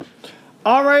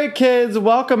All right, kids,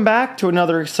 welcome back to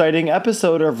another exciting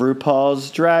episode of RuPaul's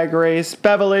Drag Race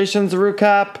Bevelations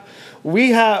RUCAP.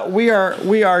 We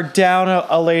are down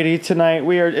a lady tonight.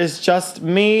 It's just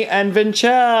me and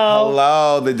Vinchelle.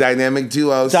 Hello, the dynamic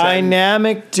duo.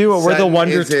 Dynamic duo. We're the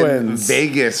Wonder Twins. In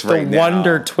Vegas right now. The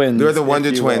Wonder Twins. They're the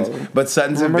Wonder Twins. But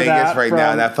Sutton's in Vegas right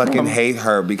now, and I fucking hate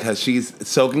her because she's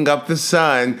soaking up the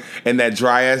sun in that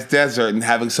dry ass desert and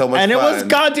having so much fun. And it was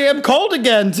goddamn cold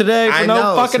again today for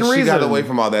no fucking reason. She got away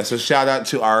from all that. So shout out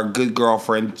to our good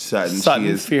girlfriend Sutton.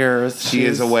 Sutton Fearce. She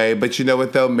is away, but you know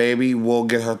what though? Maybe we'll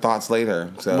get her thoughts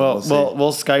later. So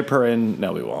we'll Skype her in.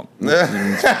 No, we won't.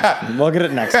 We'll get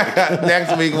it next week.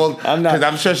 Next week, because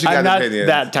I'm sure she got opinions. I'm not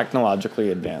that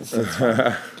technologically advanced.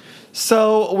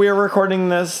 So we're recording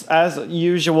this as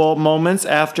usual moments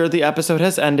after the episode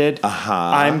has ended.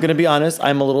 I'm going to be honest.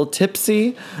 I'm a little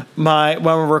tipsy. When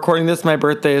we're recording this, my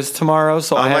birthday is tomorrow,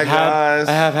 so I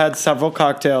have had several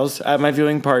cocktails at my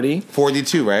viewing party.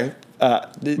 42, right?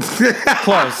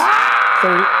 Close.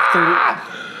 30.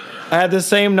 I had the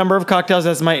same number of cocktails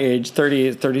as my age,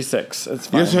 36. It's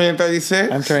fine. You're turning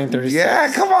 36? I'm turning 36.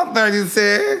 Yeah, come on,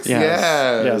 36.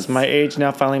 Yes. My age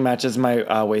now finally matches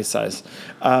my waist size.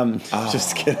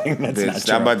 Just kidding. That's not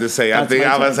true. I'm about to say. You have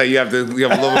a little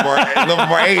bit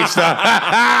more age. So.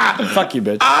 Fuck you,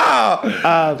 bitch.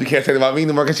 Oh, you can't say that about me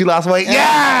anymore because she lost weight.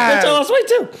 Yeah, bitch, I lost weight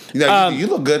too. You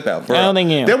look good though. I don't think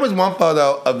you. There was one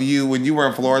photo of you when you were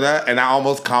in Florida, and I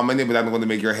almost commented, but I didn't want to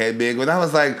make your head big. But I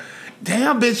was like,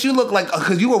 damn, bitch, you look like,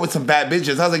 because you were with some bad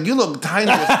bitches. I was like, you look tiny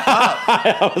as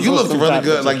fuck. You look really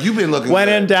good. Bitches. Like, you've been looking when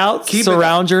good. When in doubt,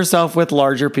 surround yourself with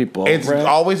larger people. It's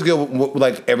always good.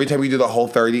 Like, every time you do the whole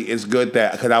 30, it's good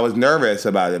that, because I was nervous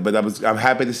about it, but I'm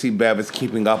happy to see Bev is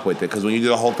keeping up with it. Because when you do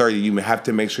the whole 30, you have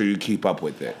to make sure you keep up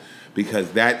with it.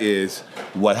 Because that is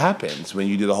what happens when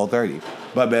you do the whole 30.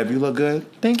 But Bev, you look good.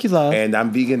 Thank you, love. And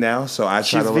I'm vegan now, so I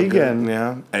try to look vegan. Good.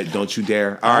 Yeah. And don't you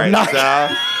dare. All right, so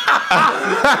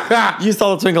you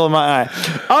saw the twinkle in my eye.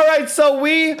 All right, so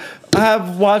we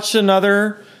have watched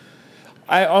another,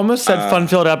 I almost said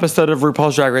fun-filled episode of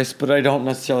RuPaul's Drag Race, but I don't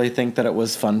necessarily think that it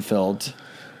was fun-filled.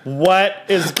 What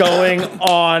is going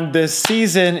on this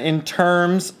season in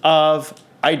terms of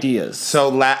ideas?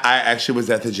 So I actually was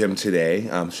at the gym today.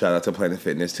 Shout out to Planet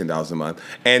Fitness, $10 a month.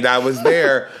 And I was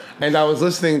there, and I was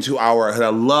listening to I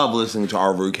love listening to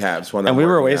our RUCAPs. And we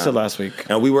were wasted last week.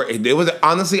 And it was,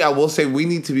 honestly, I will say we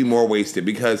need to be more wasted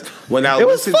because when I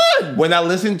was fun. When I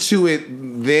listened to it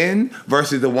then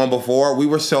versus the one before, we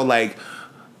were so like,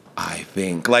 I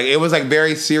think. Like, it was, like,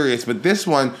 very serious. But this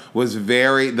one was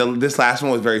this last one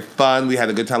was very fun. We had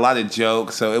a good time. A lot of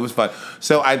jokes. So, it was fun.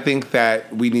 So, I think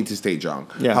that we need to stay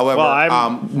drunk. Yeah. However,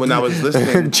 when I was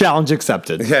listening... Challenge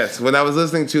accepted. Yes. When I was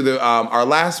listening to our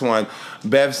last one,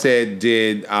 Bev said,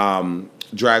 did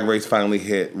Drag Race finally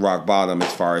hit rock bottom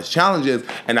as far as challenges?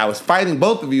 And I was fighting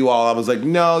both of you all. I was like,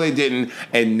 no, they didn't.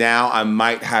 And now I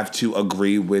might have to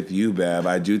agree with you, Bev.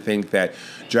 I do think that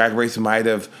Drag Race might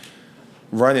have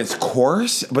run its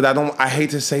course, but I hate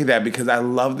to say that because I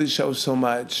love the show so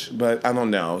much, but I don't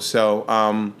know. So,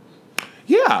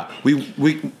 yeah, we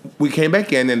came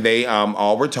back in and they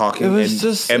all were talking,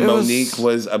 and Monique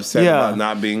was upset about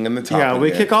not being in the top. Yeah,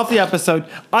 we kick off the episode.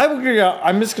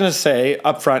 I'm just gonna say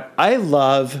up front, I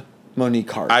love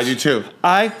Monique Hart. I do too.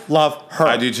 I love her.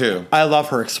 I do too. I love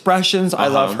her expressions. I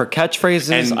love her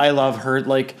catchphrases. I love her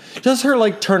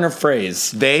her turn of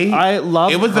phrase. I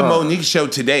love. It was her. The Monique show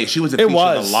today. She was featured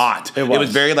a lot. It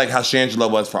was very like how Shangela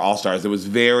was for All Stars. It was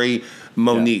very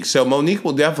Monique. Yeah. So Monique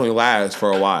will definitely last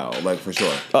for a while, like for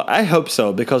sure. I hope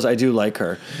so because I do like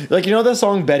her. Like, you know the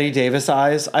song Betty Davis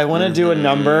Eyes? I want to do a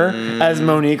number as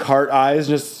Monique Hart Eyes,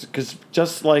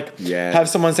 have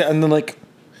someone say and then like.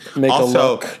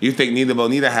 Also, you think Nita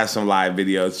Bonita has some live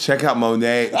videos? Check out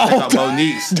Monet. Check out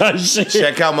Monique's. Does she?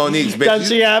 Check out Monique's. Bitch. Does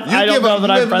she have? I don't know that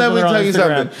I'm friends with her on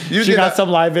Instagram. She got some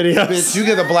live videos. Bitch, you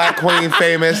get a black queen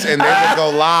famous, and they will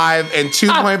go live in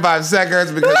 2.5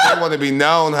 seconds because they want to be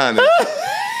known, honey.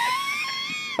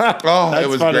 It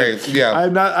was funny. Great. Yeah,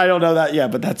 I don't know that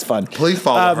yet, but that's fun. Please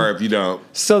follow her if you don't.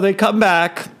 So they come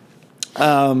back.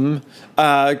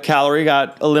 Calorie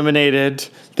got eliminated.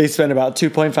 They spend about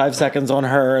 2.5 seconds on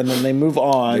her, and then they move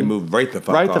on. They move right the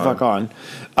fuck on.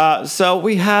 So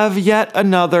we have yet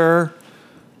another.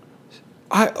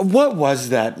 What was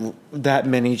that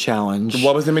mini challenge?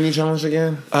 What was the mini challenge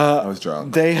again? I was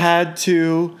drunk. They had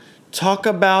to talk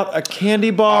about a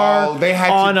candy bar they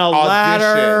had on to a audition.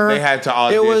 ladder. They had to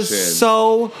audition. It was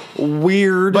so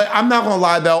weird. But I'm not gonna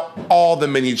lie though, all the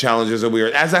mini challenges are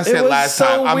weird. As I said last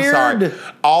time, I'm sorry.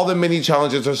 All the mini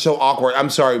challenges are so awkward. I'm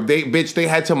sorry. They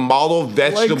had to model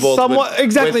vegetables.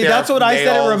 Exactly. That's what I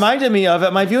said. It reminded me of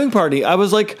at my viewing party. I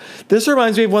was like, this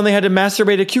reminds me of when they had to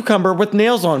masturbate a cucumber with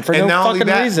nails on for no fucking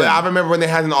reason. But I remember when they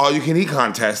had an all-you-can-eat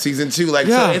contest, season 2.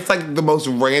 So it's like the most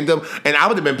random. And I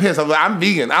would have been pissed. I was like, I'm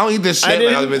vegan. I don't eat this shit.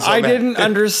 I didn't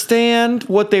understand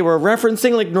what they were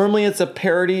referencing. Like normally it's a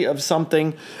parody of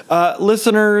something.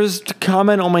 Listeners,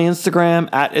 comment on my Instagram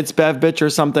at It's Bev Bitch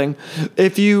or something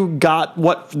if you got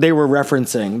what they were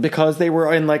referencing, because they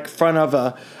were in like front of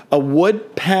a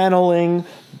wood paneling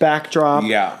backdrop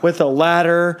with a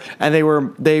ladder, and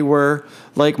they were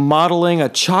like modeling a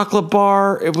chocolate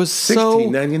bar. It was so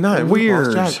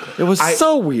weird. It was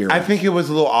so weird. I think it was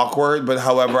a little awkward, but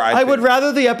however, I would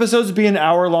rather the episodes be an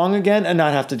hour long again and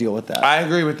not have to deal with that. I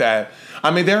agree with that. I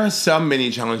mean, there are some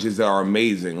mini challenges that are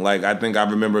amazing. Like, I think I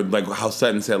remember, like, how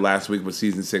Sutton said last week with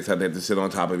season 6, how they had to sit on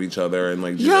top of each other and,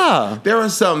 like, there are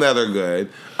some that are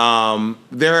good.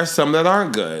 There are some that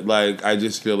aren't good. Like, I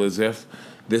just feel as if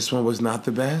this one was not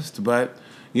the best, but,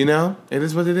 you know, it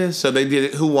is what it is. So they did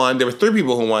it. Who won? There were 3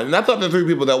 people who won, and I thought the 3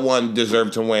 people that won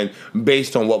deserved to win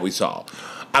based on what we saw.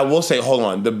 I will say, hold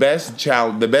on, the best mini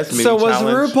challenge. So was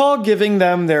RuPaul giving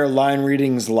them their line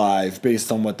readings live based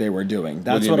on what they were doing?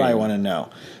 That's what I want to know.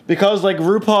 Because like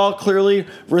RuPaul clearly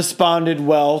responded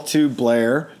well to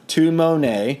Blair, to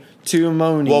Monet, to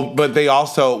Monique. Well, but they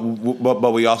also,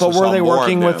 but we also. But were they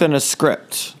working within a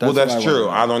script? That's true.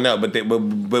 I don't know, but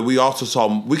but we also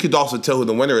saw. We could also tell who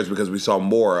the winner is because we saw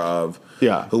more of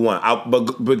who won.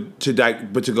 But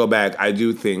to go back, I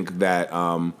do think that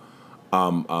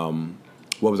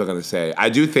what was I going to say? I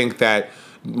do think that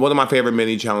one of my favorite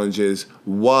mini challenges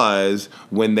was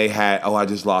when they had... Oh, I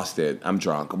just lost it. I'm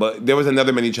drunk. But there was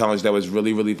another mini challenge that was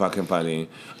really, really fucking funny.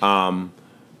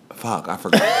 Fuck, I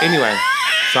forgot. Anyway,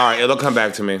 sorry. It'll come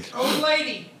back to me. Old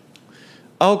lady.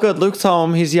 Oh, good. Luke's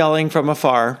home. He's yelling from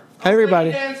afar. Hey,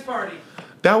 everybody. Dance party.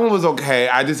 That one was okay.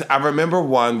 I remember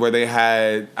one where they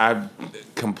had... I've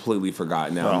completely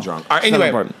forgotten now. I'm drunk. All right,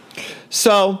 anyway...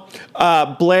 So,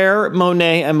 Blair,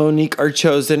 Monet, and Monique are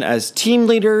chosen as team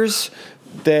leaders.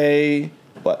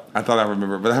 What? I thought I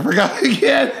remembered, but I forgot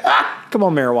again. Come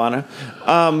on, marijuana.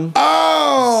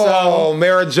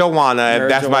 Marijuana.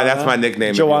 That's my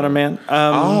nickname. Joanna Man.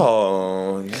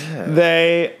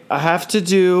 They have to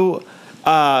do.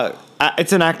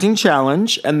 It's an acting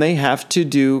challenge, and they have to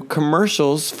do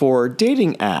commercials for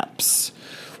dating apps.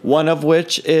 One of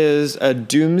which is a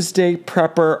Doomsday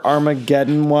Prepper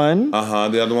Armageddon one.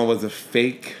 The other one was a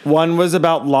fake. One was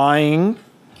about lying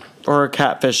or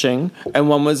catfishing, and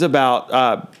one was about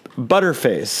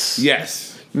Butterface.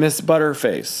 Yes. Miss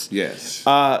Butterface. Yes.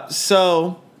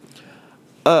 So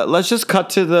let's just cut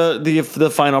to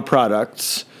the final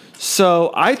products.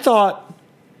 So I thought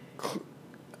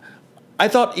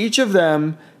each of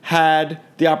them had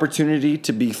the opportunity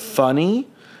to be funny.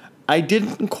 I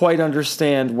didn't quite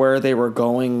understand where they were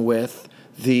going with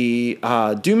the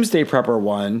Doomsday Prepper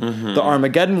one, the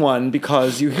Armageddon one,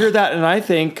 because you hear that and I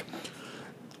think,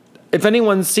 if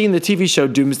anyone's seen the TV show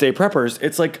Doomsday Preppers,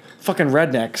 it's like fucking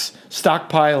rednecks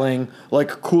stockpiling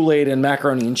like Kool-Aid and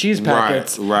macaroni and cheese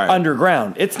packets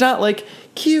underground. It's not like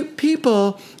cute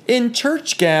people in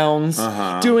church gowns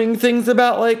doing things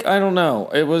about like, I don't know.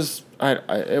 It was weird.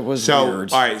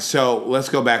 All right, so let's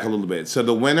go back a little bit. So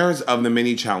the winners of the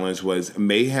mini challenge was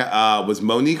Monique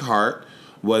Hart,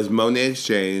 was Monet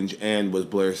Exchange, and was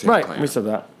Blair St. Clair. Right, we said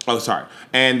that. Oh, sorry.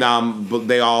 And but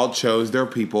they all chose their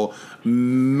people.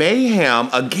 Mayhem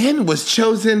again was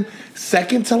chosen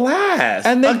second to last,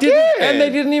 and they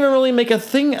didn't even really make a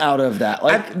thing out of that.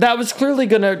 Like that was clearly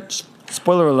gonna,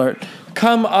 spoiler alert,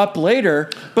 come up later,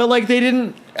 but like they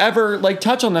didn't ever like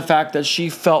touch on the fact that she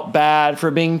felt bad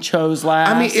for being chose last.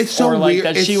 I mean, it's so or, like, weird.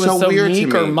 That she was so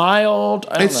meek or mild.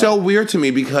 It's so weird to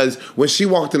me because when she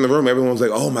walked in the room, everyone was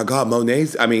like, "Oh my God,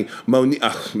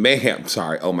 Mayhem."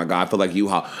 Sorry, oh my God, I feel like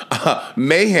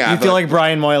Mayhem. You feel like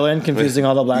Brian Moylan confusing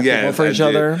all the black people for each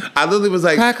other. I literally was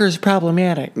like, "Cracker's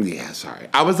problematic." Yeah, sorry.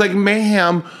 I was like,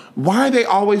 Mayhem. Why are they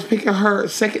always picking her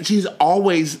second? She's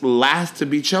always last to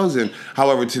be chosen.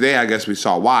 However, today I guess we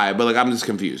saw why, but like I'm just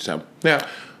confused. So yeah.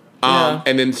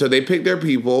 And then so they picked their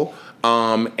people,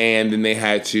 and then they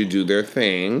had to do their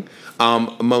thing.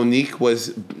 Monique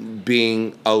was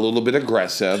being a little bit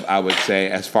aggressive, I would say,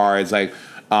 as far as like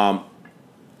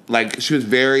Like, she was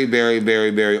very, very, very,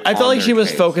 very. I felt like she was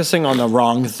focusing on the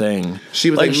wrong thing. She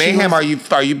was like, "Mayhem, are you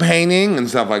painting?" and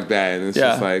stuff like that. And it's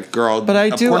just like, girl. But I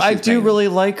do really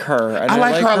like her. And I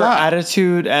like her a lot.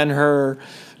 Attitude and her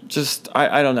just.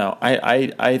 I don't know.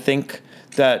 I think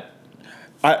that.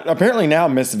 Apparently now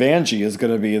Miss Vanjie is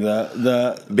going to be the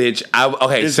bitch.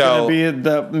 Is going to be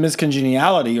the Miss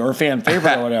Congeniality or fan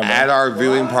favorite or whatever. At our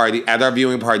viewing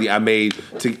party, I made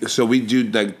so we do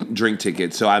like drink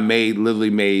tickets. So I literally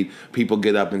made people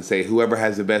get up and say whoever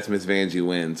has the best Miss Vanjie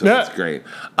wins. So that's great.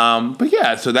 But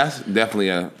yeah, so that's definitely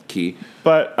a key.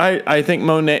 But I think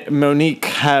Monique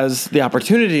has the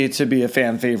opportunity to be a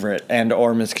fan favorite and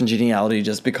or Miss Congeniality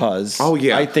just because. Oh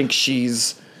yeah, I think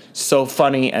she's so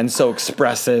funny and so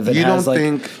expressive, and you don't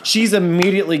think she's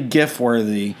immediately GIF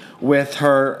worthy with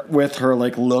her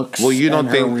like looks? Well, you don't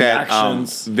think that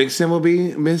reactions. Vixen will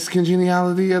be Miss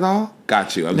Congeniality at all?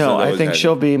 Got you. I think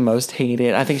she'll be most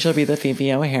hated. I think she'll be the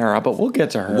Phoebe O'Hara, but we'll get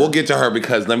to her. We'll get to her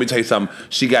because let me tell you something.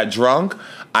 She got drunk.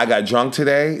 I got drunk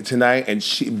tonight, and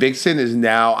Vixen is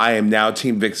now. I am now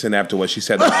Team Vixen after what she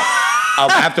said about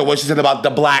after what she said about the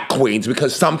Black Queens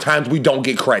because sometimes we don't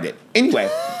get credit. Anyway.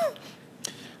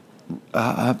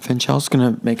 Vinchelle's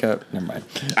gonna make a. Never mind.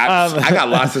 I got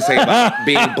lots to say about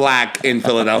being black in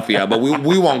Philadelphia, but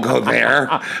we won't go there.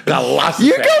 Got lots to say.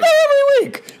 You go there every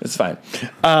week. It's fine.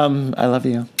 I love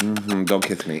you. Mm-hmm, don't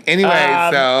kiss me. Anyway,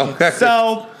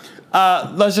 so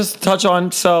let's just touch on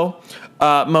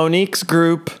Monique's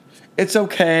group. It's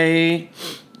okay.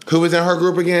 Who was in her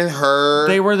group again?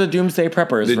 They were the Doomsday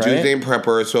Preppers. The Doomsday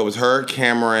Preppers. So it was her,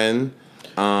 Cameron,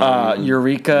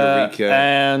 Eureka,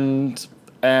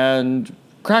 and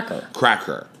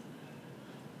Cracker.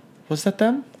 Was that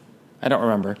them? I don't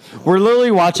remember. We're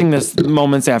literally watching this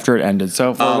moments after it ended,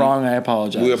 so if we're wrong, I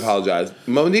apologize. We apologize.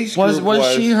 Monique's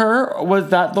was she her? Was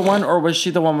that the one, or was she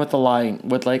the one with the lying?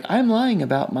 With like, I'm lying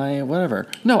about my whatever.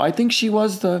 No, I think she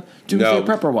was the Doomsday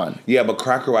Prepper one. Yeah, but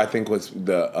Cracker I think was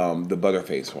the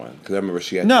Butterface one because I remember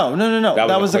she had. No.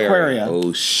 That was Aquaria.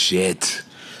 Oh shit.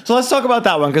 So let's talk about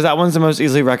that one because that one's the most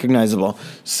easily recognizable.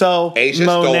 So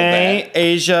Monet,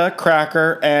 Asia,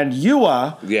 Cracker, and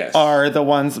Yua are the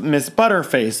ones Miss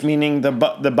Butterface, meaning the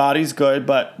body's good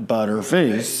but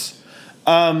Butterface.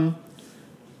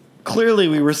 Clearly,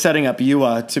 we were setting up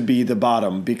Yua to be the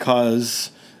bottom because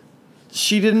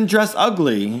she didn't dress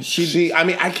ugly. I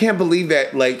mean, I can't believe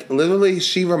that. Like, literally,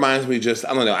 she reminds me just.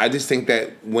 I don't know. I just think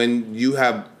that when you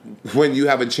have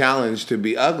a challenge to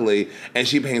be ugly and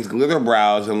she paints glitter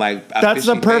brows and like that's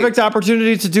the perfect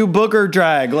opportunity to do booger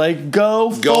drag. Like go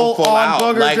full on out.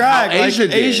 Booger like drag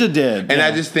Asia did. And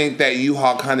I just think that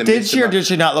U-Haul kind of did she or did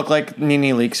she not look like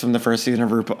Nene Leakes from the first season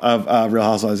of Real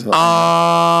Housewives?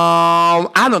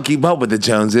 I don't keep up with the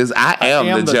Joneses. I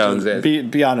am the Joneses.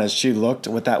 Be honest, she looked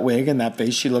with that wig and that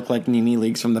face. She looked like Nene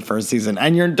Leakes from the first season.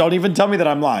 And don't even tell me that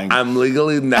I'm lying. I'm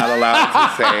legally not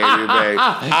allowed to say anything.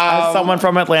 As someone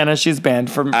from Atlanta, she's banned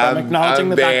from acknowledging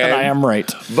the fact that I am right.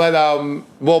 But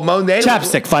Monet.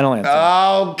 Chapstick. Final answer.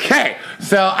 Okay,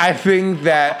 so I think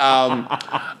that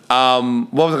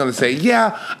what was I going to say?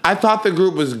 Yeah, I thought the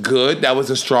group was good. That was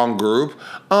a strong group.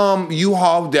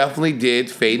 U-Haul definitely did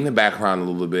fade in the background a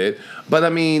little bit, but I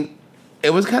mean,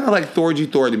 it was kind of like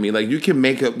Thorgy Thor to me. Like you can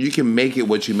make it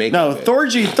what you make. No, of it.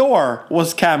 Thorgy Thor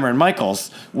was Cameron Michaels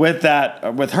with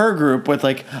her group with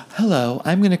like, hello,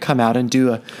 I'm gonna come out and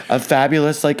do a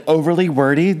fabulous like overly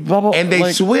wordy bubble. And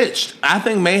they switched. I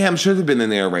think Mayhem should have been the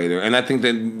narrator, and I think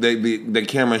that the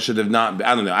Cameron should have not.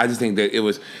 I don't know. I just think that it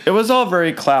was all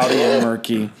very cloudy and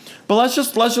murky. But let's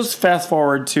just fast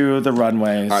forward to the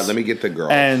runways. All right, let me get the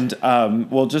girls. And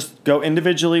we'll just go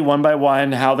individually, one by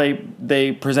one, how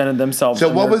they presented themselves.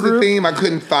 So what was the theme? I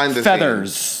couldn't find the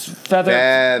feathers. Theme.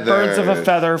 Feathers. Birds of a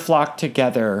feather flock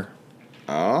together.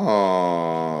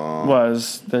 Oh.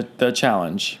 Was the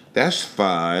challenge. That's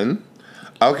fun.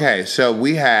 Okay, so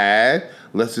we had.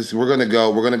 We're gonna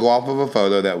go off of a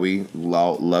photo that we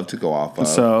love to go off of.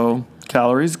 So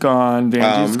Calories gone.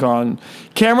 Vanjie's gone.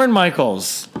 Cameron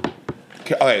Michaels.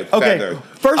 Okay, feather.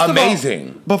 First amazing.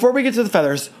 Of all, before we get to the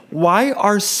feathers, why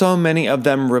are so many of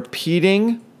them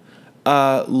repeating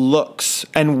looks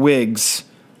and wigs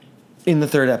in the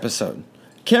third episode?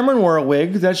 Cameron wore a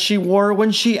wig that she wore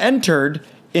when she entered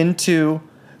into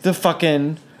the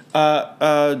fucking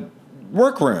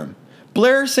workroom.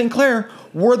 Blair St. Clair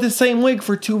wore the same wig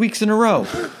for 2 weeks in a row.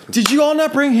 Did you all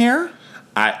not bring hair?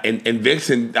 And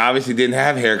Vixen obviously didn't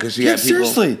have hair because she had people.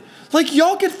 Seriously, like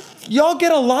y'all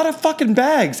get a lot of fucking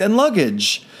bags and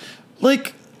luggage.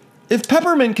 Like, if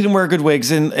Peppermint can wear good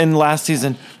wigs in last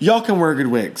season, y'all can wear good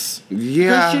wigs.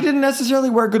 Yeah. She didn't necessarily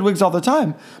wear good wigs all the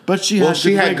time, but she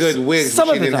had good wigs. Some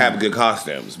but of she the didn't time. have good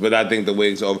costumes. But I think the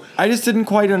wigs over. I just didn't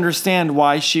quite understand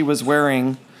why she was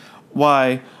wearing,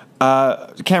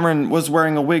 Cameron was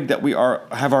wearing a wig that we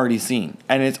have already seen,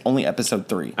 and it's only episode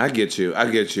 3. I get you.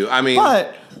 I mean,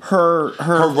 but her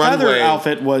feather runway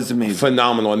outfit was amazing,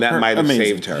 phenomenal, and that might have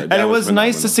saved her. And it was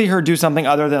nice to see her do something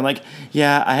other than I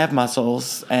have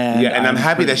muscles, and and I'm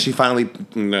happy that she finally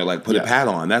put a pad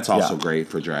on. That's also great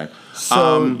for drag.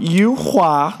 So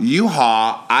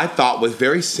Yuhua, I thought was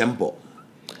very simple.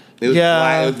 It was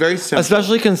it was very simple,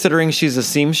 especially considering she's a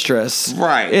seamstress.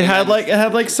 Right. It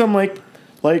had some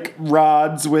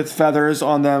rods with feathers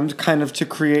on them, kind of to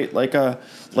create like a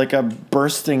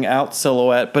bursting out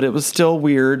silhouette, but it was still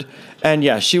weird.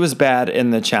 And she was bad in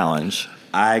the challenge.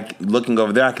 Looking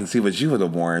over there, I can see what you would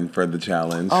have worn for the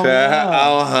challenge. Oh, yeah.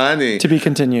 Oh, honey. To be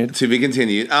continued.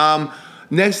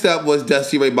 Next up was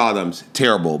Dusty Ray Bottoms.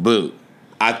 Terrible boot.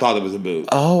 I thought it was a boot.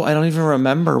 Oh, I don't even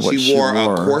remember what she wore. She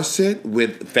wore a corset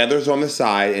with feathers on the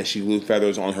side, and she glued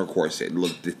feathers on her corset. It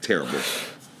looked terrible.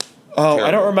 Oh, terrible. I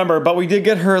don't remember, but we did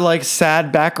get her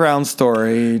sad background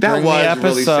story. That was the episode.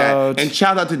 Really sad. And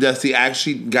shout out to Dusty. I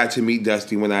actually got to meet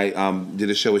Dusty when I did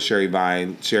a show with Sherry Pie,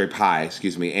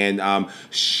 and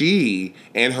she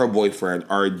and her boyfriend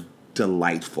are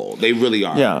delightful. They really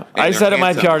are. Yeah, I said at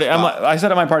my party,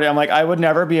 I'm like, I would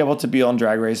never be able to be on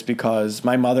Drag Race because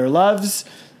my mother loves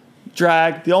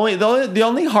drag. The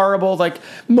only horrible,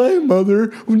 my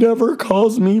mother never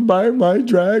calls me by my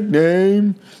drag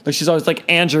name. She's always like,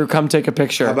 Andrew, come take a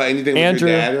picture. How about anything with your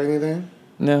dad or anything?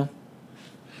 No.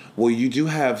 Well, you do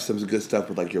have some good stuff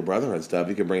with your brother and stuff.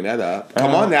 You can bring that up.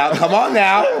 Come on now.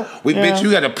 Bitch,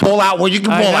 you got to pull out where you can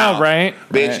pull out, right?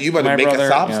 Bitch, you better make a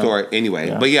sob story anyway.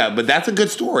 But that's a good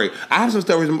with I have some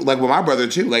stories with my brother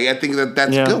too. I think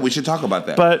that's good. We should talk about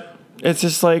that. But it's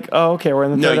just okay, we're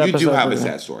in the third episode. No, you do have a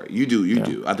sad story. You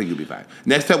do. I think you'll be fine.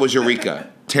 Next up was Eureka.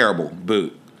 Terrible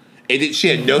boot. She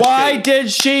had no Why shade.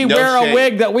 did she wear a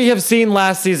wig that we have seen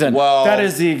last season? Well, that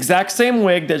is the exact same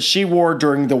wig that she wore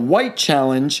during the White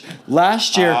Challenge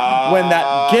last year when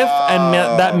that GIF and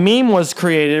that meme was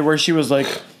created where she was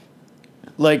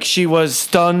like she was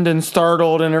stunned and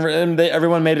startled and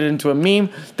everyone made it into a meme.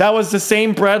 That was the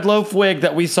same bread loaf wig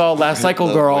that we saw last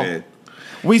cycle, girl.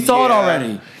 We saw it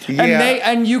already.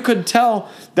 And you could tell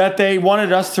that they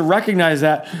wanted us to recognize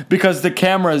that because the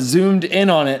camera zoomed in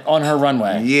on it on her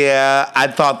runway. Yeah, I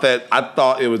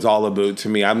thought it was all a boot to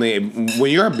me. I mean,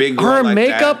 when you're a big girl her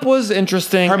makeup was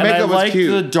interesting. Her makeup was cute.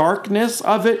 I liked the darkness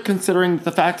of it, considering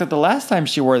the fact that the last time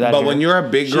she wore that. But when you're a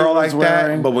big girl like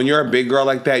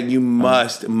that, you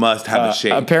must have a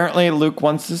shape. Apparently, Luke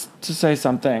wants to say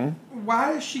something.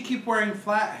 Why does she keep wearing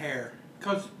flat hair?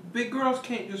 Because big girls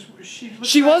can't just.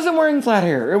 She wasn't wearing flat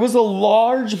hair. It was a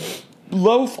large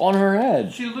loaf on her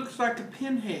head. She looks like a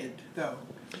pinhead, though.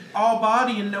 All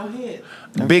body and no head.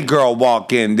 Big girl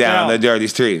walking down the dirty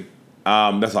street.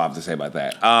 That's all I have to say about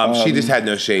that. She just had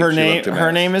no shape.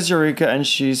 Her name is Eureka, and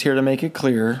she's here to make it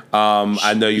clear.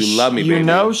 I know you love me, baby. You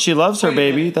know she loves her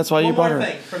baby. That's why you brought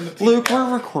her. Luke,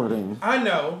 we're recording. I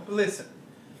know. Listen.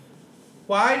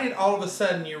 Why did all of a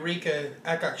sudden Eureka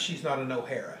act like she's not an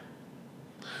O'Hara?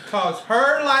 Because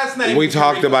her last name. We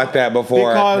talked about that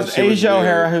before. Because Asia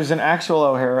O'Hara, who's an actual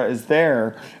O'Hara, is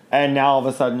there, and now all of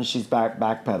a sudden she's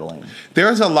backpedaling.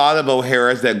 There's a lot of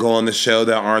O'Haras that go on the show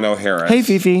that aren't O'Haras. Hey,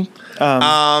 Fifi.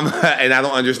 And I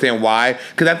don't understand why.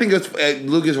 Because I think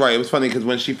Luke is right. It was funny because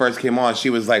when she first came on, she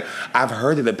was like, I've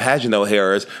heard of the pageant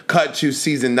O'Haras. Cut to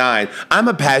season 9. I'm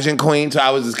a pageant queen, so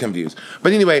I was just confused.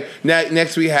 But anyway,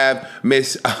 next we have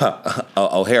Miss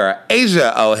O'Hara,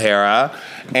 Asia O'Hara.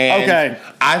 And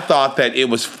I thought that it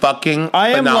was fucking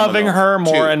phenomenal. loving her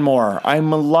more and more.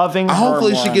 I'm loving her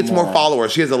Hopefully she gets more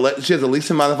followers. She has the least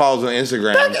amount of followers on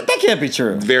Instagram. That can't be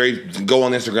true. Go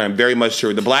on Instagram. Very much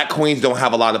true. The black queens don't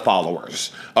have a lot of followers.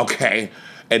 Okay?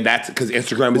 And that's because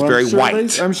Instagram is very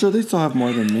white. I'm sure they still have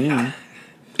more than me.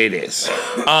 It is.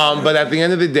 But at the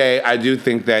end of the day, I do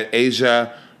think that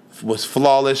Asia was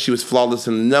flawless. She was flawless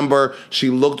in the number. She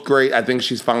looked great. I think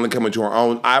she's finally coming to her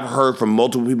own. I've heard from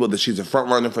multiple people that she's a front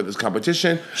runner for this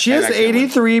competition. She has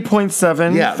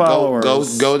 83.7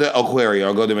 followers. Go to Aquaria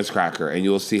or go to Miss Cracker and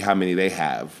you'll see how many they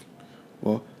have.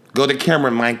 Well, go to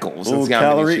Cameron Michaels and see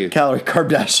how many Calorie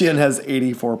Kardashian has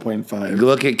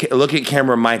 84.5. Look at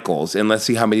Cameron Michaels and let's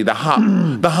see how many the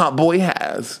hot boy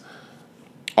has.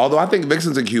 Although I think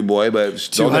Vixen's a cute boy, but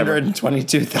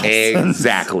 222,000.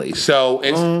 Exactly. So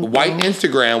white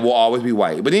Instagram will always be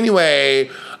white. But anyway,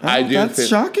 I do. That's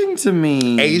shocking to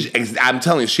me. I'm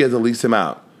telling you, she has the least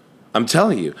amount. I'm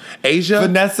telling you. Asia.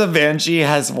 Vanessa Vanjie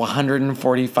has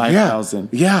 145,000.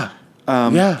 Yeah.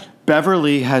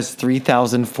 Beverly has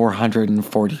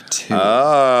 3,442.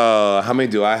 Oh, how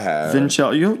many do I have?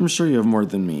 Vinchelle, I'm sure you have more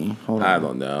than me. Hold on. I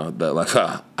don't know.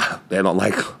 They don't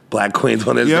like black queens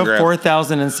on Instagram. You have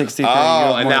 4,063.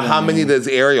 Oh, and now how many does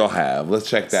Ariel have? Let's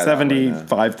check that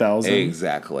 75,000.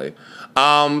 Exactly.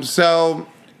 So...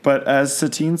 But as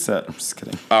Satine said, I'm just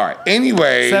kidding. All right.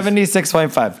 Anyway,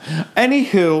 76.5.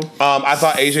 Anywho, I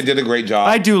thought Asia did a great job.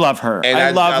 I do love her. And I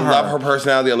love her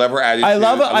personality. I love her attitude.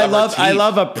 I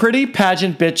love a pretty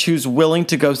pageant bitch who's willing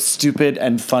to go stupid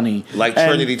and funny. Like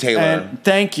Trinity Taylor. And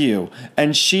thank you.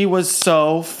 And she was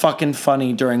so fucking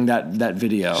funny during that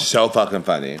video. So fucking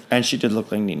funny. And she did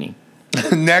look like Nene.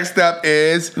 Next up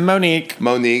is Monique,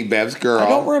 Bev's girl. I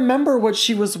don't remember what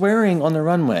she was wearing on the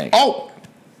runway. Oh.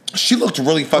 She looked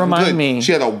really fucking good. Remind me.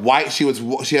 She had a white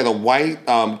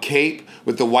cape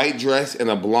with the white dress and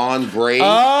a blonde braid. Oh,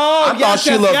 I thought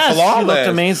she looked flawless. She looked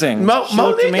amazing.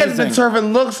 Monique has been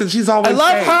serving looks, and she's always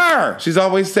I safe. love her. She's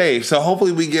always safe. So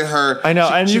hopefully we get her. I know,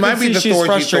 and she you might can be see the she's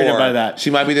frustrated Thor. by that.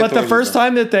 She might be the. But the first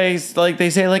time that they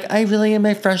say like, I really am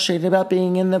frustrated about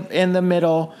being in the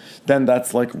middle, then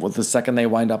that's like the second they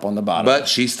wind up on the bottom. But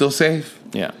she's still safe.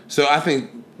 Yeah. So I think,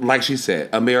 like she said,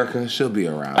 America, she'll be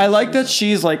around. I like that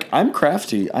she's like, I'm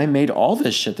crafty. I made all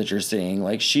this shit that you're seeing.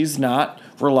 Like, she's not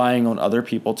relying on other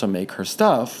people to make her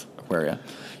stuff. Aquaria.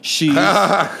 She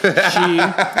said,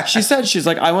 she's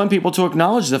like, I want people to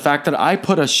acknowledge the fact that I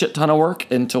put a shit ton of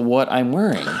work into what I'm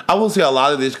wearing. I will say a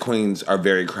lot of these queens are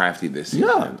very crafty this season.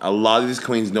 Yeah. A lot of these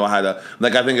queens know how to,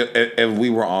 like, I think if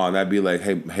we were on, I'd be like,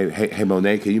 hey,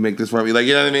 Monet, can you make this for me? Like,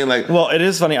 you know what I mean? Like, well, it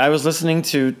is funny. I was listening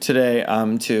today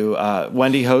to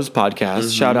Wendy Ho's podcast. Mm-hmm.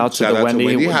 Shout out to the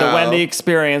Wendy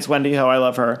Experience. Wendy Ho, I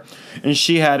love her. And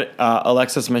she had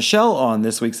Alexis Michelle on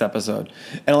this week's episode.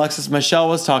 And Alexis Michelle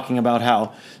was talking about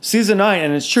how season 9,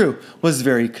 and it's true, was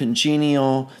very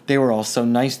congenial. They were all so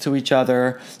nice to each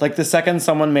other. Like, the second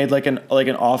someone made like an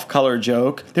off-color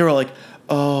joke, they were like,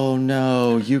 oh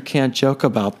no, you can't joke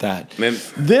about that. Man.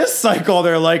 This cycle,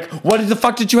 they're like, what the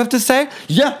fuck did you have to say?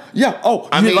 Yeah. Oh,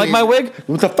 you didn't like my wig?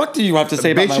 What the fuck do you have to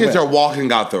say about my wig? Bitches are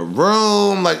walking out the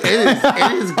room. Like,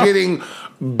 it is getting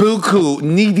buku,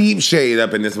 knee-deep shade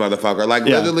up in this motherfucker. Like,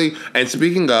 literally. And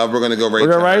speaking of, we're going to go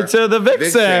right to the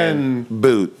Vixen.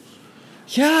 Boot.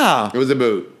 Yeah. It was a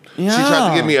boot. Yeah. She tried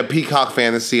to give me a peacock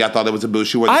fantasy. I thought it was a boot.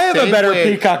 She wore the I have same a better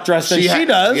wig. peacock dress than she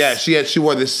does. Yeah, she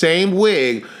wore the same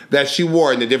wig that she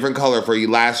wore in a different color for you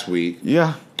last week.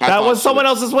 Yeah. That was someone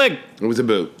else's wig. It was a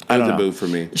boot. It was a boot for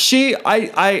me.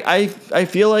 I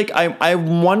feel like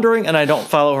I'm wondering, and I don't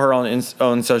follow her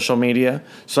on social media,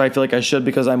 so I feel like I should,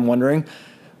 because I'm wondering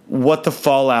what the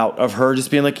fallout of her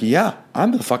just being like, yeah,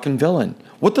 I'm the fucking villain.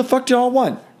 What the fuck do y'all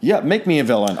want? Yeah, make me a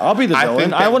villain. I'll be the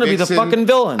villain. I want to be the fucking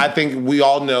villain. I think we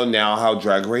all know now how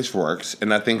Drag Race works,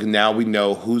 and I think now we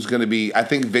know who's going to be. I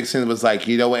think Vixen was like,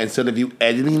 you know what? Instead of you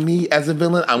editing me as a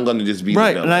villain, I'm going to just be the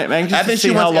villain. And I'm anxious to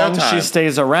see how long she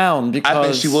stays around. Because I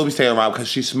think she will be staying around because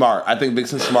she's smart. I think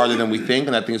Vixen's smarter than we think,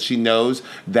 and I think she knows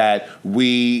that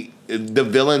the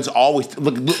villains always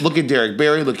look at Derek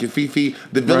Barry, look at Fifi.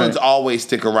 The villains always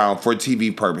stick around for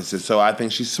TV purposes. So I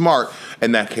think she's smart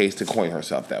in that case to coin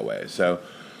herself that way. So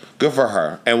good for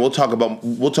her. And we'll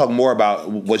talk more about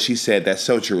what she said that's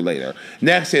so true later.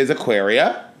 Next is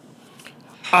Aquaria.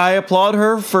 I applaud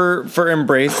her for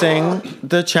embracing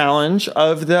the challenge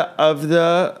of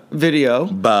the video.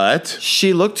 But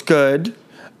she looked good.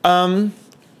 I'm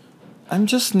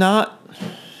just not.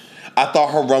 I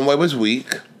thought her runway was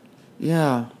weak.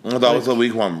 Yeah, I thought it was a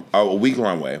weak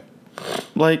runway.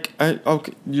 Like,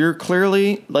 okay, you're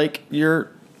clearly like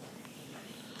you're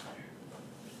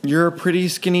a pretty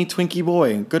skinny Twinkie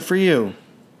boy. Good for you.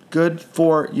 Good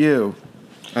for you.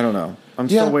 I don't know. I'm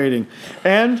still waiting.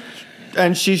 And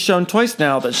she's shown twice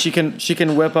now that she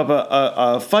can whip up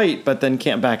a fight, but then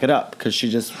can't back it up because she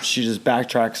just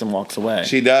backtracks and walks away.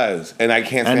 She does, and I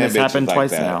can't stand bitches like that. And it's happened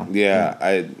twice now.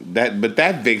 Yeah,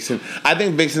 that Vixen. I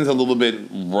think Vixen's a little bit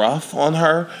rough on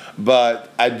her,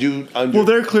 but I do. Well,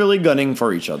 they're clearly gunning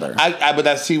for each other. But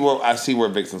I see where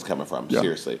Vixen's coming from. Yeah.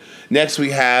 Seriously. Next,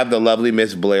 we have the lovely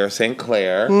Miss Blair St.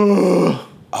 Clair.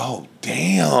 Oh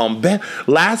damn!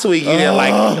 Last week you didn't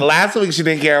like. Last week she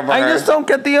didn't care about her. I just don't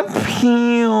get the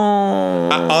appeal.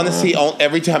 Honestly,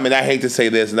 every time, and I hate to say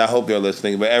this, and I hope they're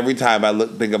listening, but every time I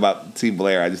think about T.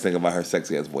 Blair, I just think about her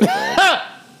sexy ass boyfriend.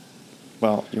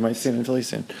 Well, you might see it until you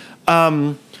see it.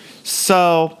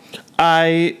 So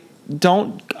I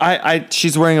don't.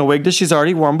 She's wearing a wig that she's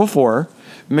already worn before.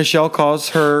 Michelle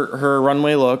calls her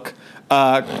runway look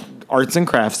arts and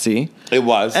craftsy. It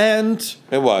was. And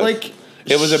it was like.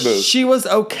 It was a boot. She was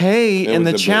okay in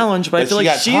the challenge, but I feel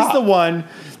like she's the one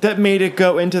that made it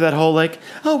go into that whole like,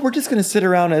 oh, we're just gonna sit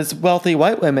around as wealthy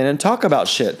white women and talk about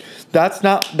shit. That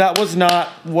was not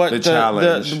what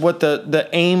the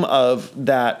aim of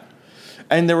that.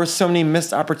 And there were so many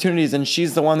missed opportunities, and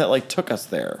she's the one that like took us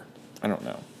there. I don't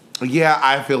know. Yeah,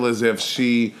 I feel as if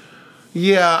she.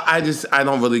 Yeah, I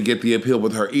don't really get the appeal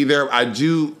with her either.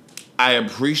 I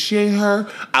appreciate her.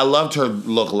 I loved her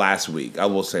look last week. I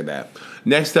will say that.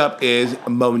 Next up is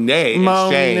Monet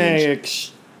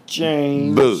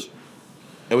Exchange. Boot.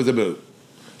 It was a boot.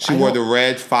 She wore the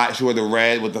red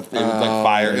with the it was like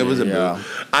fire. It was a boot.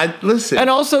 Listen. And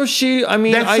also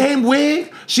same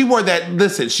wig. She wore that.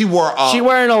 Listen, she wore. She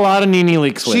wearing a lot of Nene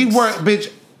Leakes wigs. She wore,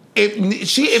 bitch. If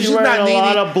she's wearing not a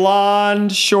lot of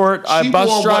blonde, short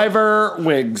bus driver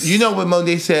wigs. You know what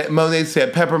Monet said? Monet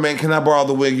said, "Peppermint, can I borrow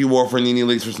the wig you wore for Nene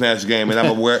Leakes for Snatch Game?" And I'm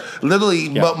gonna wear literally.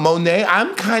 But Monet, I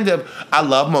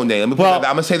love Monet. I'm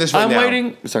gonna say this right now. I'm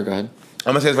waiting. Sorry, go ahead.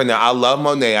 I'm gonna say this right now. I love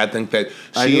Monet. I think that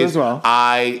she is. As well.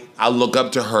 I look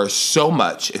up to her so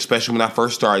much, especially when I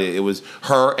first started. It was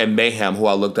her and Mayhem who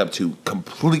I looked up to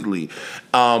completely.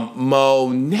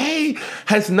 Monet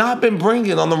has not been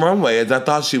bringing on the runway as I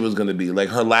thought she was gonna be. Like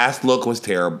her last look was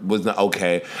terrible, was not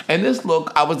okay, and this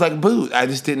look I was like, boot. I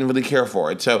just didn't really care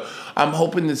for it. So I'm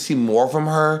hoping to see more from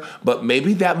her, but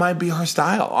maybe that might be her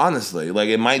style. Honestly, like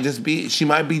it might just be. She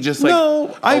might be just like.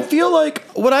 No, I feel like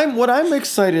what I'm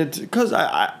excited because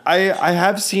I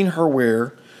have seen her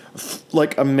wear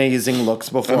like amazing looks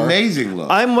before. Amazing looks.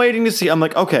 I'm waiting to see. I'm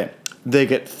like, okay, they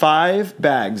get 5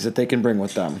 bags that they can bring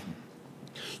with them.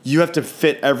 You have to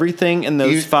fit everything in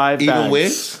those 5 bags. Even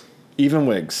wigs? Even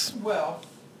wigs.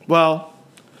 Well,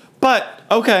 but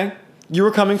okay. You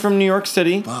were coming from New York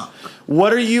City. Fuck.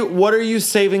 What are you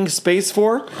saving space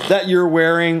for? That you're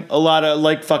wearing a lot of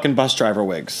like fucking bus driver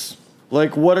wigs.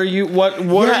 Like, what are you going to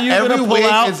pull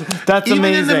out? That's even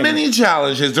amazing. Even in the mini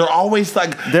challenges, they're always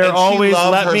like, she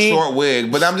loves her short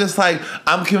wig. But I'm just like,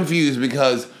 I'm confused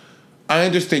because I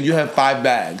understand you have 5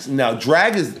 bags. Now,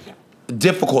 drag is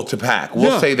difficult to pack.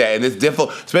 We'll say that. And it's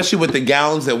difficult, especially with the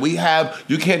gowns that we have.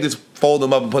 You can't just fold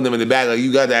them up and put them in the bag. Like,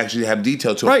 you got to actually have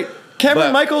detail to it. Right.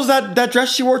 Cameron Michaels, that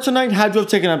dress she wore tonight had to have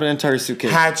taken up an entire suitcase.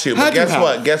 Had to. But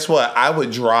guess what? I would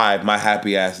drive my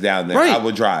happy ass down there. Right. I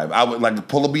would drive. I would like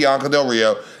pull a Bianca Del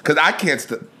Rio because I can't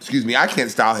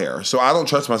style hair. So I don't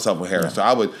trust myself with hair. Yeah. So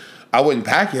I wouldn't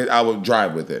pack it. I would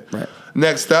drive with it. Right.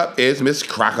 Next up is Miss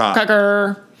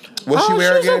Cracker. What's she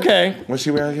wearing again? Okay. What's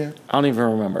she wearing again? I don't even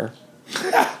remember.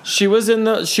 She was in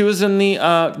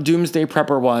the Doomsday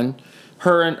Prepper one.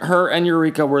 Her and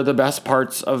Eureka were the best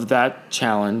parts of that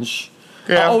challenge.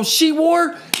 Yeah. She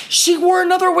wore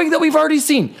another wig that we've already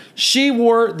seen. She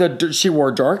wore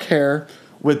dark hair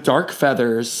with dark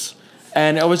feathers,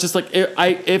 and it was just like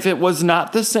if it was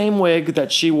not the same wig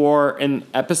that she wore in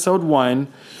episode 1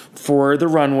 for the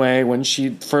runway when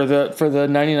for the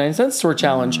 99-cent store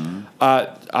challenge,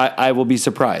 I will be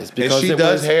surprised because she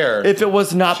does hair. If it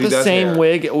was not the same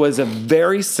wig, it was a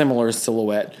very similar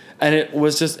silhouette, and it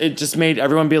just made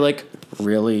everyone be like,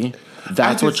 really.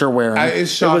 That's what you're wearing.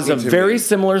 It was a very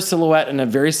similar silhouette and a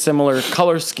very similar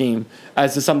color scheme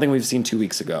as to something we've seen 2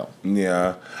 weeks ago.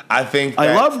 Yeah. I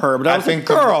love her, but I was like,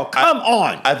 girl, come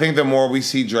on. I think the more we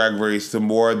see Drag Race, the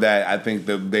more that I think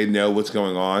that they know what's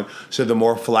going on. So the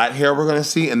more flat hair we're going to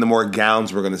see and the more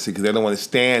gowns we're going to see because they don't want to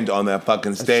stand on that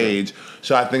fucking stage.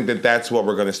 So I think that's what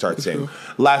we're going to start seeing.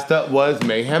 Last up was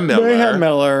Mayhem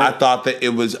Miller. I thought that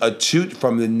it was a toot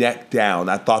from the neck down.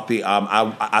 I thought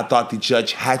I thought the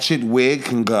Judge Hatchet wig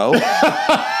can go.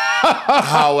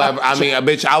 However, I mean,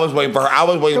 bitch, I was waiting for her.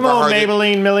 Come on,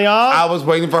 Maybelline Million. I was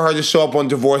waiting for her to show up on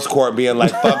divorce court being like,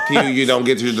 fuck you don't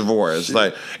get your divorce.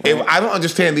 Like, I don't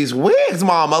understand these wigs,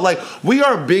 mama. Like, we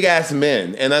are big-ass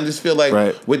men. And I just feel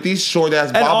like with these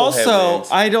short-ass bobblehead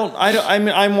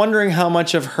wigs. I'm wondering how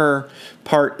much of her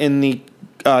part in the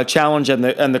challenge and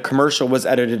the commercial was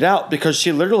edited out because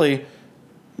she literally...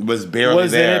 was barely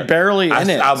there. Barely in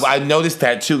it. I noticed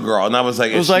that too, girl, and I was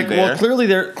like, well,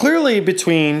 clearly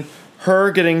between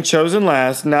her getting chosen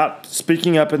last, not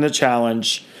speaking up in the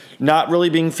challenge, not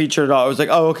really being featured at all. It was like,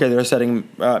 oh, okay, they're setting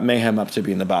Mayhem up to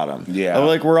be in the bottom. Yeah.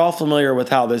 We're all familiar with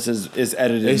how this is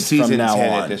edited it's from season now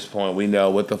 10 on. At this point, we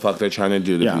know what the fuck they're trying to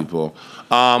do to people.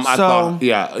 So,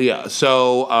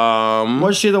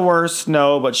 was she the worst?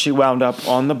 No, but she wound up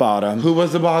on the bottom. Who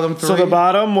was the bottom 3? So the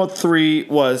bottom 3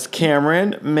 was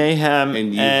Cameron, Mayhem,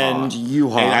 and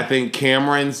Yuha. And I think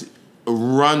Cameron's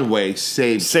runway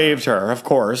saved her, of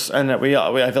course, and I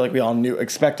feel like we all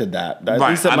expected that. At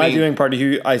least at my viewing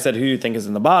party, I said, "Who do you think is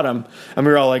in the bottom?" And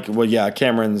we were all like, "Well, yeah,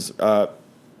 Cameron's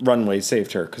runway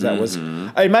saved her because that was,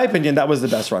 in my opinion, that was the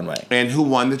best runway. And who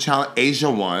won the challenge? Asia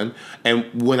won.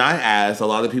 And when I asked, a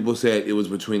lot of people said it was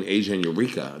between Asia and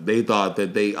Eureka. They thought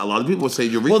that a lot of people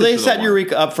said Eureka. Well, they set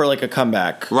Eureka up for like a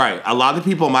comeback. Right. A lot of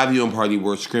people in my viewing party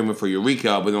were screaming for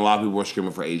Eureka, but a lot of people were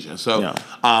screaming for Asia. So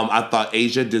I thought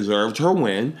Asia deserved her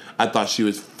win. I thought she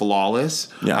was flawless.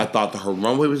 Yeah. I thought that her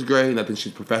runway was great, and I think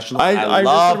she's professional. I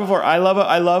just said before, I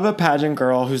love a pageant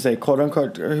girl who's a quote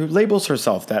unquote who labels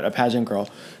herself that, a pageant girl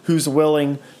who's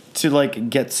willing to like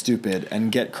get stupid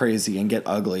and get crazy and get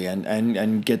ugly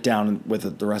and get down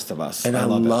with the rest of us. And I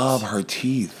love her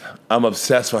teeth. I'm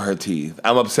obsessed with her teeth.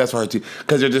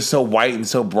 Because they're just so white and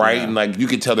so bright and like you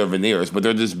could tell they're veneers, but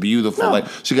they're just beautiful. No. Like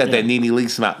she got that Nene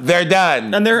Leakes smile. They're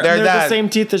done. And they're the same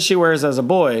teeth that she wears as a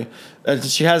boy.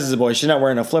 She has as a boy. She's not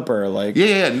wearing a flipper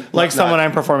like someone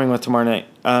I'm performing with tomorrow night.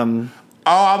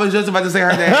 I was just about to say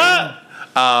her name.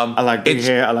 I like big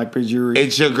hair. I like big jewelry.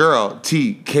 It's your girl,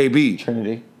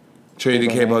 TKB. Trinity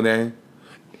K. Bonet.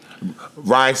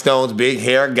 Rhinestones, big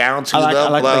hair, gown to the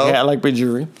blow. I like big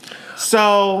jewelry.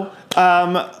 So,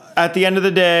 at the end of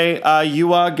the day,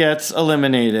 Yua gets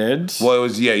eliminated. Well, it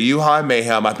was, Yuha and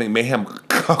Mayhem. I think Mayhem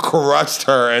crushed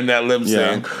her in that lip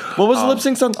sync. What was the lip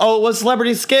sync song? Oh, it was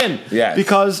Celebrity Skin. Yes.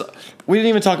 Because we didn't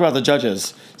even talk about the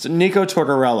judges. So, Nico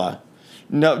Tortorella.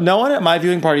 No one at my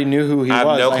viewing party knew who he was.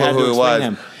 I have no clue who he was.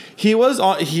 Him. He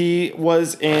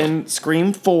was in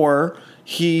Scream 4.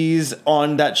 He's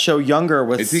on that show Younger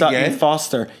with Sutton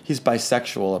Foster. He's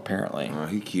bisexual, apparently. Oh,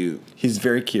 he's cute. He's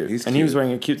very cute. He was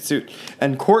wearing a cute suit.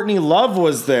 And Courtney Love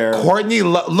was there.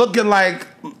 Looking like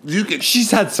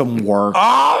she's had some work. Oh,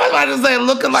 I was about to say,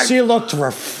 looking like she looked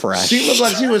refreshed. She looked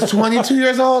like she was 22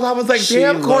 years old. I was like,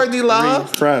 damn, Courtney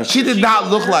Love. Refreshed. She did not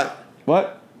look like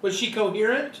what? Was she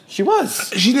coherent? She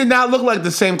was. She did not look like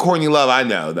the same Courtney Love I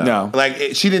know, though. No.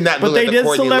 She did not look like the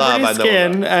Courtney Love I know. But they did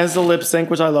Celebrity Skin as a lip sync,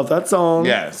 which I love that song.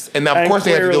 Yes. And of course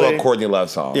they had to do a Courtney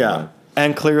Love song. Yeah. Right?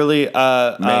 And clearly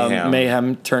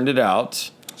Mayhem turned it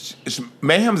out.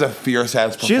 Mayhem's a fierce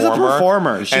ass performer. She's a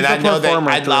performer. I know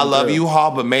that I love you, Hall,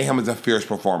 but Mayhem is a fierce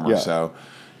performer. Yeah. So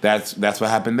that's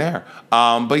what happened there.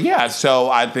 But yeah,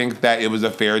 so I think that it was a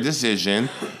fair decision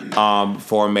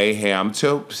for Mayhem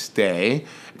to stay.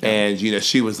 And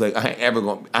she was like, I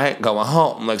ain't going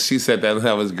home. Like she said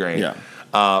that was great. Yeah.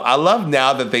 I love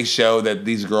now that they show that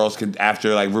these girls can,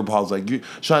 after like RuPaul's like,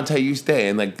 Shantae, you stay,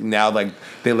 and like now like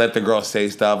they let the girls say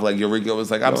stuff. Like Eureka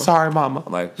was like, I'm sorry, mama.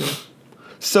 Like,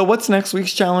 so what's next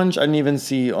week's challenge? I didn't even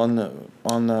see on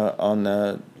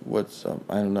the what's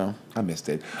I don't know. I missed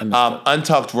it.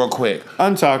 Untucked, real quick.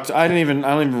 Untucked. I don't even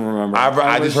remember.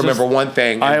 I just remember one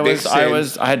thing. I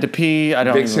had to pee. I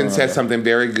don't. Vixen said something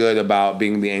very good about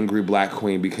being the angry black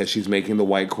queen because she's making the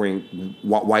white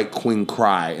queen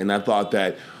cry, and I thought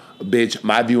that, bitch,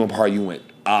 my viewing party went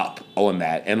up on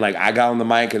that, and like I got on the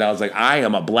mic and I was like, I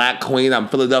am a black queen. I'm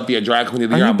Philadelphia drag queen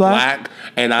of the year. I'm black,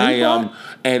 and I am,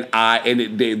 and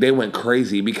they went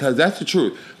crazy because that's the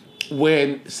truth.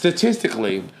 When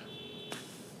statistically.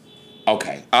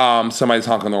 Okay. Somebody's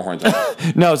honking their horns.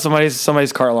 No,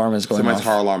 somebody's car alarm is going off. Somebody's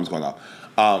car alarm is going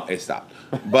off. It stopped.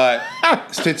 But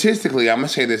statistically, I'm gonna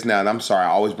say this now, and I'm sorry, I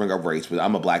always bring up race, but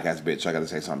I'm a black ass bitch, so I gotta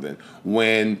say something.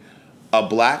 When a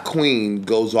black queen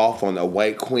goes off on a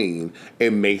white queen,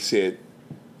 it makes it.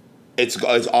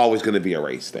 It's always going to be a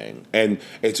race thing. And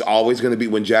it's always going to be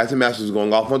when Jasmine Masters is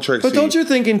going off on Trixie. But don't you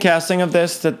think in casting of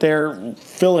this that they're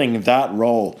filling that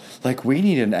role? Like, we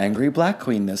need an angry black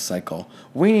queen this cycle.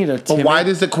 We need a timid... But why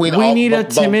does the queen... We need a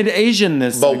timid Asian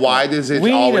this cycle. But why does it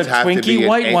always have to be... We need a Twinkie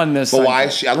white one this cycle. But why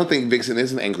is she... I don't think Vixen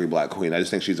is an angry black queen. I just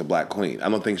think she's a black queen. I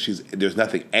don't think there's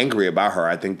nothing angry about her.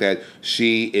 I think that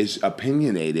she is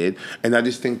opinionated. And I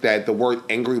just think that the word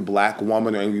angry black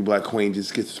woman or angry black queen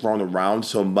just gets thrown around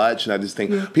so much. And I just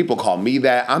think people call me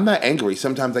that. I'm not angry.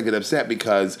 Sometimes I get upset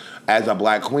because as a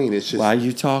black queen, it's just... Why are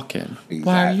you talking? Exactly.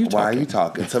 Why are you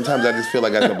talking? Sometimes I just feel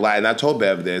like as a black... And I told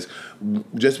Bev this.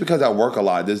 Just because I work a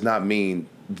lot does not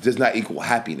equal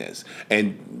happiness.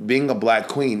 And being a black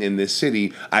queen in this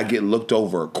city, I get looked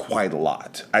over quite a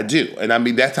lot. I do. And I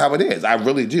mean, that's how it is. I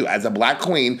really do. As a black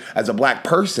queen, as a black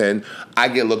person, I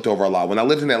get looked over a lot. When I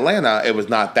lived in Atlanta, it was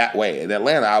not that way. In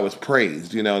Atlanta, I was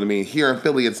praised. You know what I mean? Here in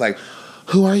Philly, it's like,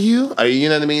 who are you? You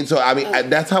know what I mean? So, I mean,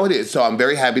 that's how it is. So, I'm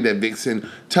very happy that Vixen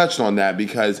touched on that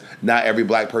because not every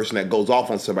black person that goes off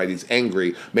on somebody is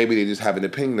angry. Maybe they just have an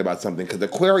opinion about something. Because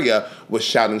Aquaria was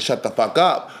shouting, shut the fuck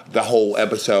up the whole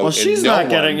episode. Well, she's not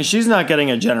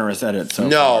getting a generous edit. So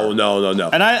no.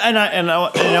 And I you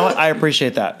know what? I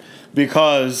appreciate that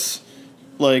because,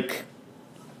 like,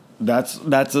 that's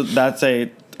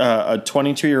a a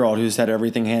 22-year-old who's had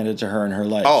everything handed to her in her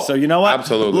life. Oh, so you know what?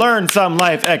 absolutely. Learn some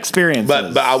life experiences.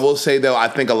 But I will say though, I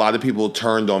think a lot of people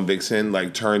turned on Vixen,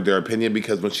 like turned their opinion,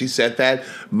 because when she said that,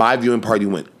 my viewing party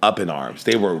went up in arms.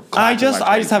 They were. I just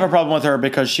have a problem with her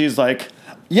because she's like,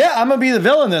 yeah, I'm gonna be the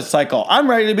villain this cycle. I'm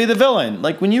ready to be the villain.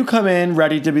 Like when you come in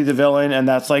ready to be the villain, and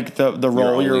that's like the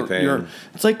role you're.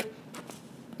 It's like,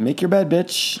 make your bed,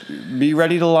 bitch. Be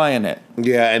ready to lie in it.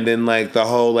 Yeah, and then like the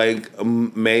whole like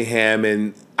Mayhem,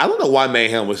 and I don't know why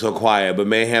Mayhem was so quiet, but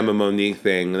Mayhem and Monique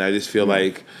thing, and I just feel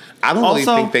like I don't really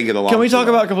think they get along. Can we talk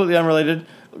about completely unrelated?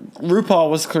 RuPaul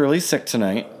was clearly sick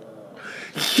tonight.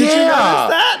 Did you notice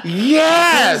that?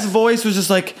 Yes. His voice was just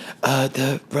like,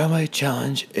 the runway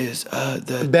challenge is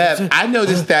the. Bev, I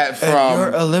noticed that from.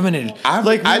 You're eliminated.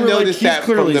 I noticed he's that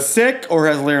clearly from the sick or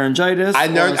has laryngitis. I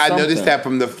noticed that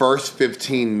from the first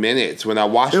 15 minutes when I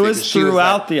watched it. It was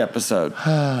throughout the episode.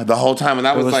 The whole time, and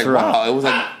I was like, throughout. wow, it was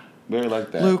like very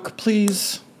like that. Luke,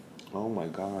 please. Oh my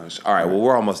gosh! All right, well,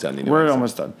 we're almost done. Anyway, we're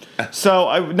almost done.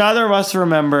 So neither of us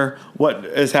remember what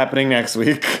is happening next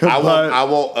week. I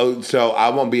won't. So I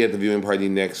won't be at the viewing party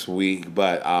next week,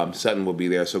 but Sutton will be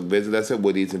there. So visit us at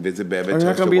Woody's and visit Bev at Are you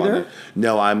not going to be there?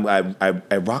 No, I'm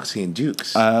at Roxy and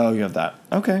Duke's. Oh, you have that.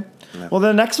 Okay. Yeah. Well,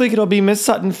 then next week it'll be Miss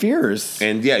Sutton Fearce.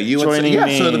 And yeah, you joining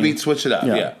me. So it'll be switch it up.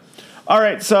 Yeah. All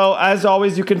right. So as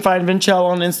always, you can find Vinchelle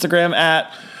on Instagram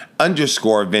at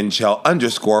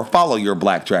 _Vinchelle_ follow your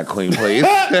black drag queen, please.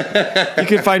 You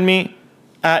can find me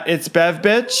at It's Bev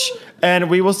Bitch,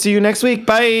 and we will see you next week.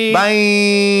 Bye.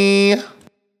 Bye.